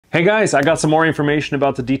Hey guys, I got some more information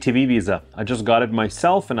about the DTV visa. I just got it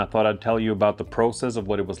myself and I thought I'd tell you about the process of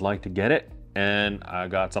what it was like to get it. And I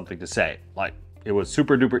got something to say. Like, it was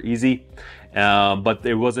super duper easy, but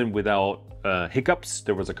it wasn't without hiccups.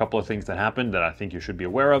 There was a couple of things that happened that I think you should be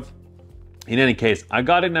aware of. In any case, I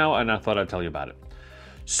got it now and I thought I'd tell you about it.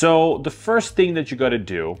 So the first thing that you got to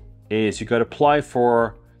do is you got to apply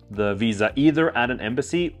for the visa either at an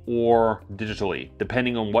embassy or digitally,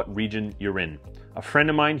 depending on what region you're in. A friend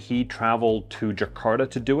of mine, he traveled to Jakarta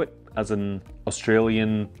to do it as an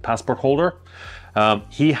Australian passport holder.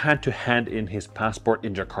 He had to hand in his passport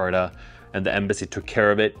in Jakarta and the embassy took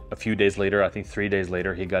care of it. A few days later, I think 3 days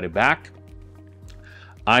later, he got it back.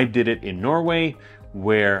 I did it in Norway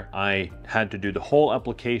where I had to do the whole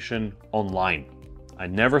application online. I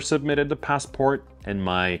never submitted the passport and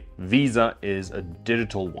my visa is a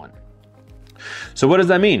digital one. So what does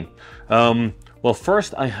that mean? Well,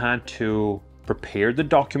 first I had to prepare the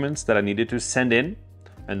documents that I needed to send in,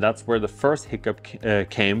 and that's where the first hiccup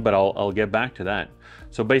came, but I'll get back to that.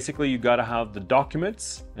 So basically you got to have the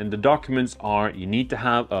documents, and the documents are, you need to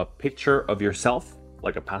have a picture of yourself,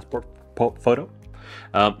 like a passport photo.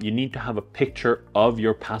 You need to have a picture of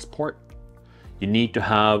your passport. You need to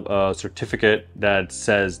have a certificate that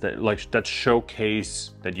says that, like, that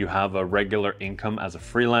showcase that you have a regular income as a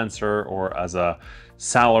freelancer or as a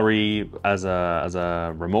salary as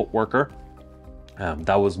a remote worker.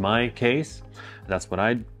 That was my case. That's what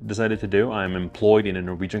I decided to do. I'm employed in a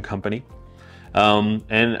Norwegian company.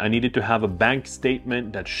 And I needed to have a bank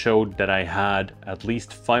statement that showed that I had at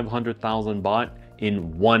least 500,000 baht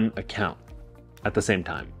in one account at the same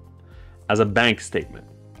time as a bank statement.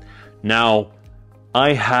 Now,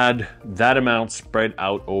 I had that amount spread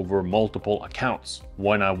out over multiple accounts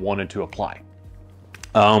when I wanted to apply.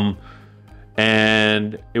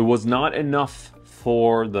 And it was not enough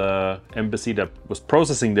for the embassy that was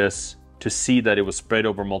processing this to see that it was spread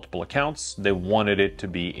over multiple accounts. They wanted it to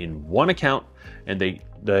be in one account, and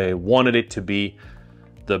they wanted it to be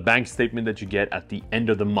the bank statement that you get at the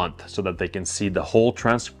end of the month so that they can see the whole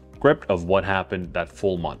transcript of what happened that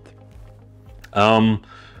full month.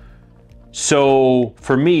 So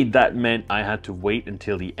for me, that meant I had to wait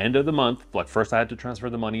until the end of the month. Like, first I had to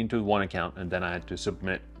transfer the money into one account, and then I had to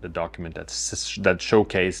submit the document that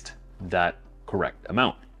showcased that correct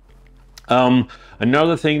amount.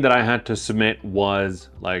 Another thing that I had to submit was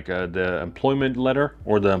like the employment letter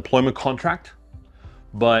or the employment contract.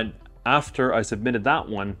 But after I submitted that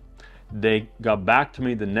one, they got back to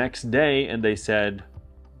me the next day and they said,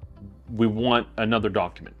 we want another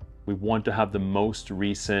document. We want to have the most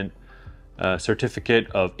recent certificate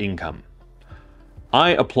of income.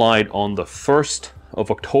 I applied on the 1st of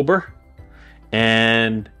October,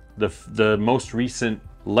 and the most recent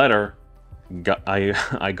letter,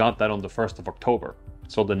 I got that on the 1st of October.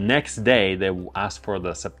 So the next day they asked for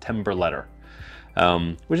the September letter,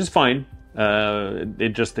 which is fine.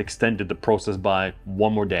 It just extended the process by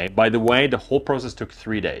one more day. By the way, the whole process took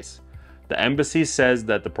 3 days. The embassy says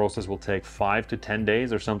that the process will take 5 to 10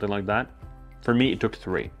 days or something like that. For me, it took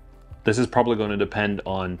 3. This is probably going to depend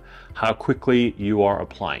on how quickly you are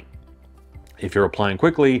applying. If you're applying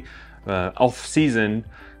quickly, off season,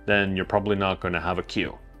 then you're probably not going to have a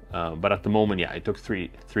queue. But at the moment, yeah, it took three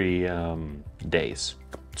days.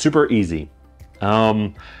 Super easy.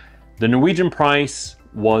 The Norwegian price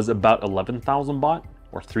was about 11,000 baht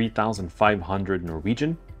or 3,500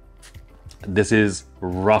 Norwegian. This is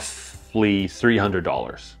roughly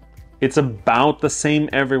 $300. It's about the same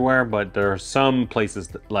everywhere, but there are some places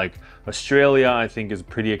that, like Australia, I think is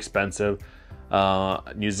pretty expensive.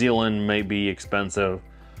 New Zealand may be expensive.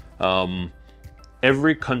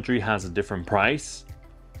 Every country has a different price,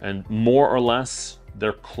 and more or less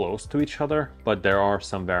they're close to each other, but there are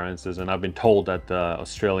some variances, and I've been told that the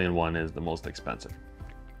Australian one is the most expensive.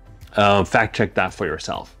 Fact check that for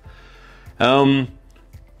yourself.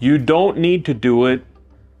 You don't need to do it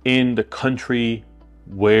in the country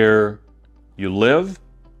where you live.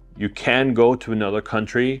 You can go to another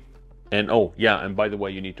country, and oh yeah, and by the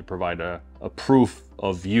way, you need to provide a proof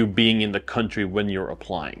of you being in the country when you're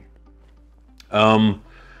applying.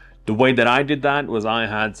 The way that I did that was I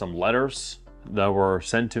had some letters that were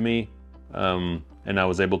sent to me, and I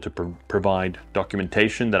was able to provide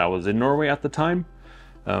documentation that I was in Norway at the time.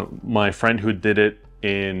 My friend who did it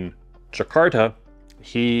in Jakarta,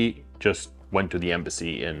 he just went to the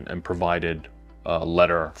embassy and provided a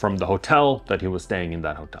letter from the hotel that he was staying in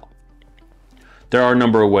that hotel. There are a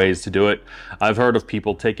number of ways to do it. I've heard of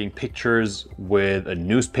people taking pictures with a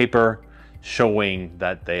newspaper showing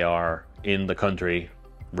that they are in the country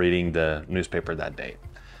reading the newspaper that day.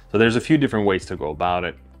 So there's a few different ways to go about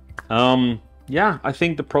it. yeah, I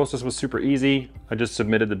think the process was super easy. I just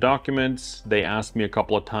submitted the documents. They asked me a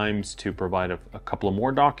couple of times to provide a couple of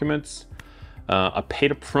more documents. I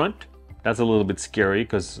paid up front. That's a little bit scary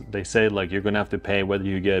because they say like you're gonna have to pay whether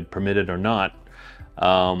you get permitted or not.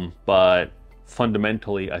 But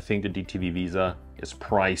fundamentally, I think the DTV visa is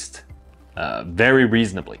priced very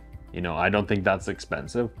reasonably. You know, I don't think that's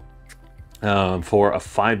expensive. For a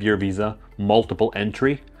 5-year visa, multiple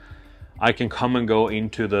entry, I can come and go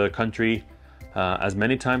into the country as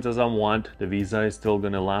many times as I want. The visa is still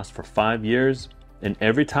gonna last for 5 years. And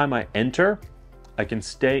every time I enter, I can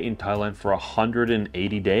stay in Thailand for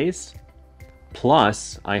 180 days.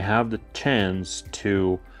 Plus, I have the chance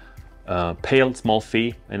to pay a small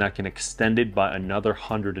fee and I can extend it by another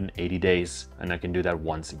 180 days. And I can do that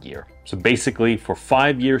once a year. So basically for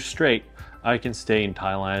 5 years straight, I can stay in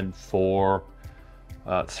Thailand for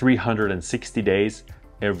 360 days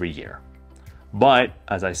every year. But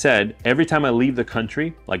as I said, every time I leave the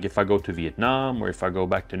country, like if I go to Vietnam or if I go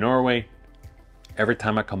back to Norway, every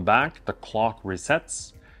time I come back, the clock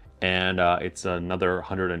resets and it's another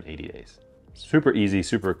 180 days. Super easy,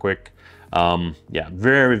 super quick. Yeah,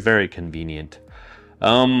 very, very convenient.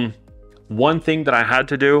 One thing that I had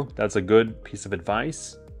to do, that's a good piece of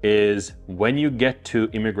advice, is when you get to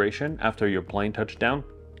immigration after your plane touchdown,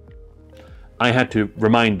 I had to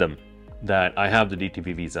remind them that I have the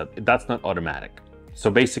DTV visa. That's not automatic. So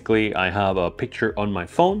basically I have a picture on my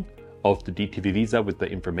phone of the DTV visa with the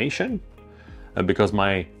information. Because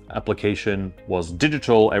my application was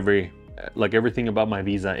digital, everything about my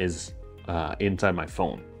visa is inside my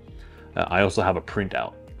phone. I also have a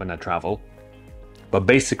printout when I travel. But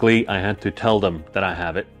basically I had to tell them that I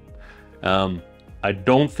have it. I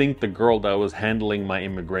don't think the girl that was handling my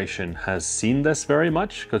immigration has seen this very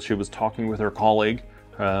much because she was talking with her colleague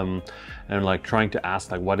and like trying to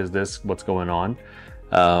ask like, what is this? What's going on?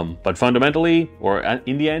 But fundamentally, or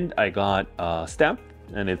in the end, I got a stamp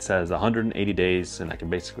and it says 180 days and I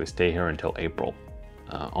can basically stay here until April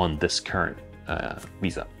on this current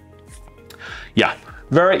visa. Yeah,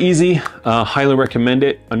 very easy, highly recommend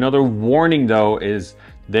it. Another warning though is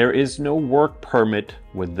there is no work permit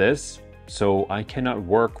with this. So I cannot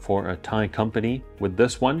work for a Thai company with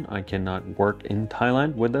this one. I cannot work in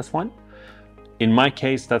Thailand with this one. In my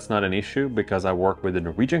case, that's not an issue because I work with a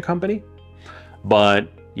Norwegian company. But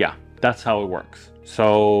yeah, that's how it works.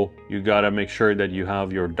 So you gotta make sure that you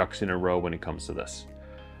have your ducks in a row when it comes to this.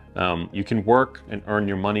 You can work and earn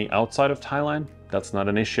your money outside of Thailand. That's not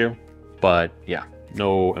an issue. But yeah,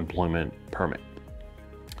 no employment permit.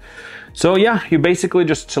 So yeah, you basically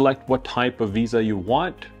just select what type of visa you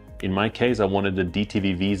want. In my case, I wanted the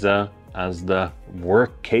DTV visa as the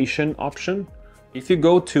workcation option. If you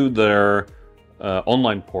go to their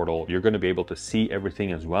online portal, you're going to be able to see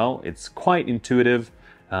everything as well. It's quite intuitive.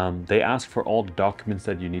 They ask for all the documents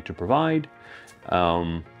that you need to provide.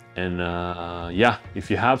 Yeah,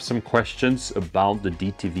 if you have some questions about the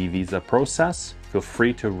DTV visa process, feel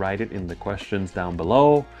free to write it in the questions down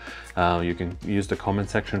below. You can use the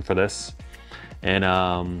comment section for this. And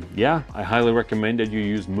yeah, I highly recommend that you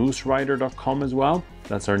use mooserider.com as well.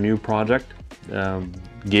 That's our new project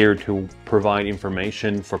geared to provide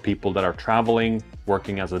information for people that are traveling,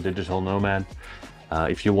 working as a digital nomad.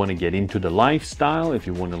 If you want to get into the lifestyle, if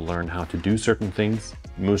you want to learn how to do certain things,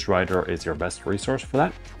 Mooserider is your best resource for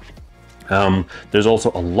that. There's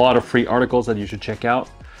also a lot of free articles that you should check out.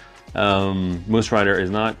 Mooserider is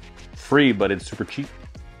not free, but it's super cheap.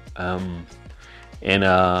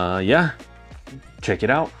 Yeah, check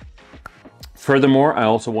it out. Furthermore, I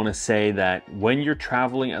also want to say that when you're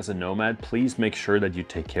traveling as a nomad, please make sure that you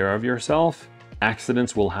take care of yourself.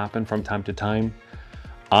 Accidents will happen from time to time.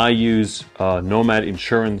 I use a nomad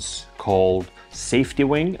insurance called Safety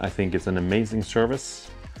Wing. I think it's an amazing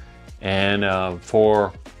service. And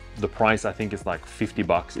for the price, I think it's like 50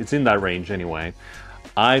 bucks. It's in that range anyway.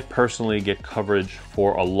 I personally get coverage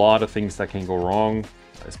for a lot of things that can go wrong,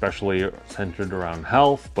 especially centered around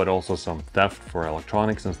health, but also some theft for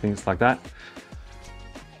electronics and things like that.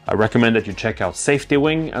 I recommend that you check out Safety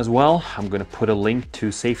Wing as well. I'm going to put a link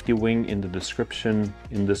to Safety Wing in the description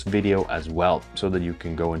in this video as well, so that you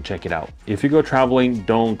can go and check it out. If you go traveling,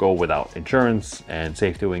 don't go without insurance, and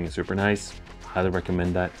Safety Wing is super nice. Highly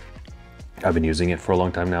recommend that. I've been using it for a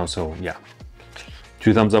long time now, so yeah,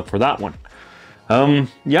 2 thumbs up for that one.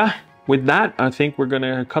 Yeah, with that, I think we're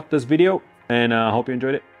gonna cut this video, and I hope you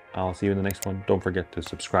enjoyed it. I'll see you in the next one. Don't forget to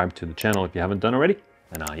subscribe to the channel if you haven't done already.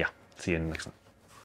 And yeah, see you in the next one.